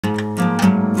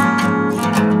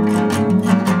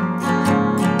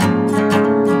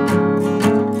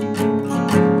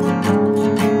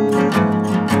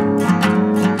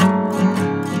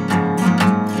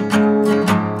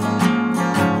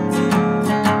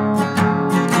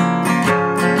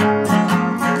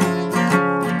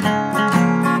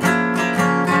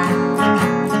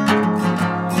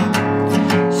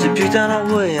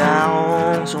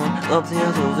up the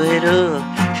elevator.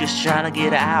 She's trying to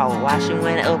get out. Why she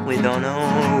went up, we don't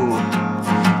know.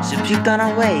 She puked on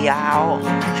her way out.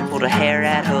 She pulled her hair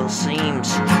at her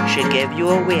seams. She gave you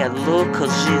a weird look,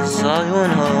 cause she saw you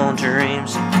in her own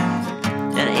dreams.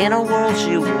 And in a world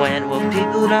she went where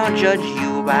people don't judge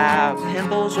you by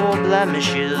pimples or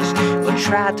blemishes, but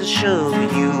tried to shove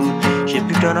you. She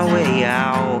puked on her way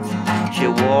out. She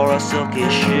wore a silky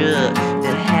shirt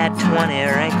that had 20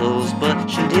 wrinkles, but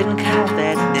she didn't count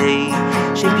that day.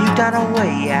 She puked on her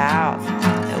way out.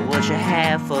 And what she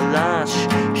had for lunch,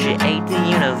 she ate the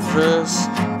universe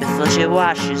before she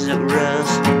washes it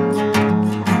rust.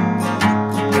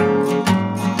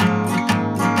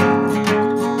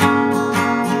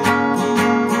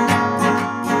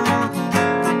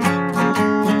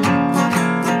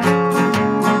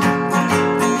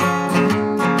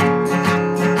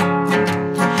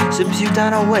 She puked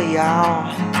on her way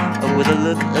out with a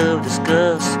look of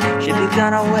disgust. She puked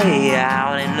on her way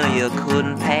out and knew you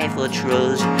couldn't pay for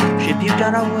trust. She puked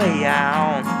on her way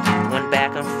out, went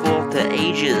back and forth to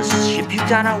ages. She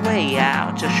puked on her way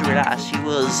out till she realized she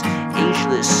was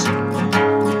ageless.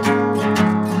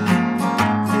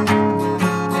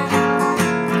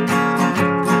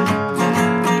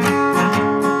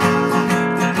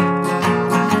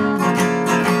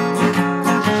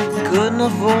 Couldn't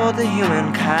afford the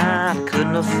humankind,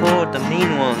 couldn't afford the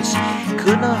mean ones,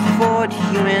 couldn't afford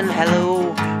human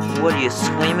hello. What are you,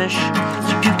 squeamish?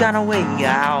 She puked on her way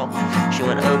out. She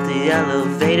went up the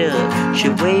elevator. She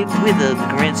waved with a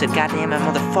grin, said, "Goddamn, I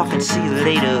motherfucking see you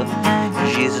later."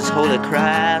 Jesus, holy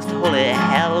Christ, holy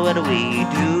hell, what do we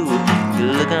do?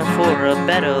 You're looking for a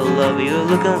better love, you're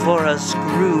looking for a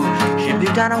screw. She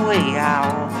puked on her way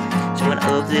out. She went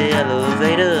up the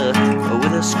elevator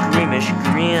with a squeamish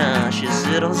grin. She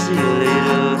said, "I'll see you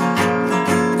later."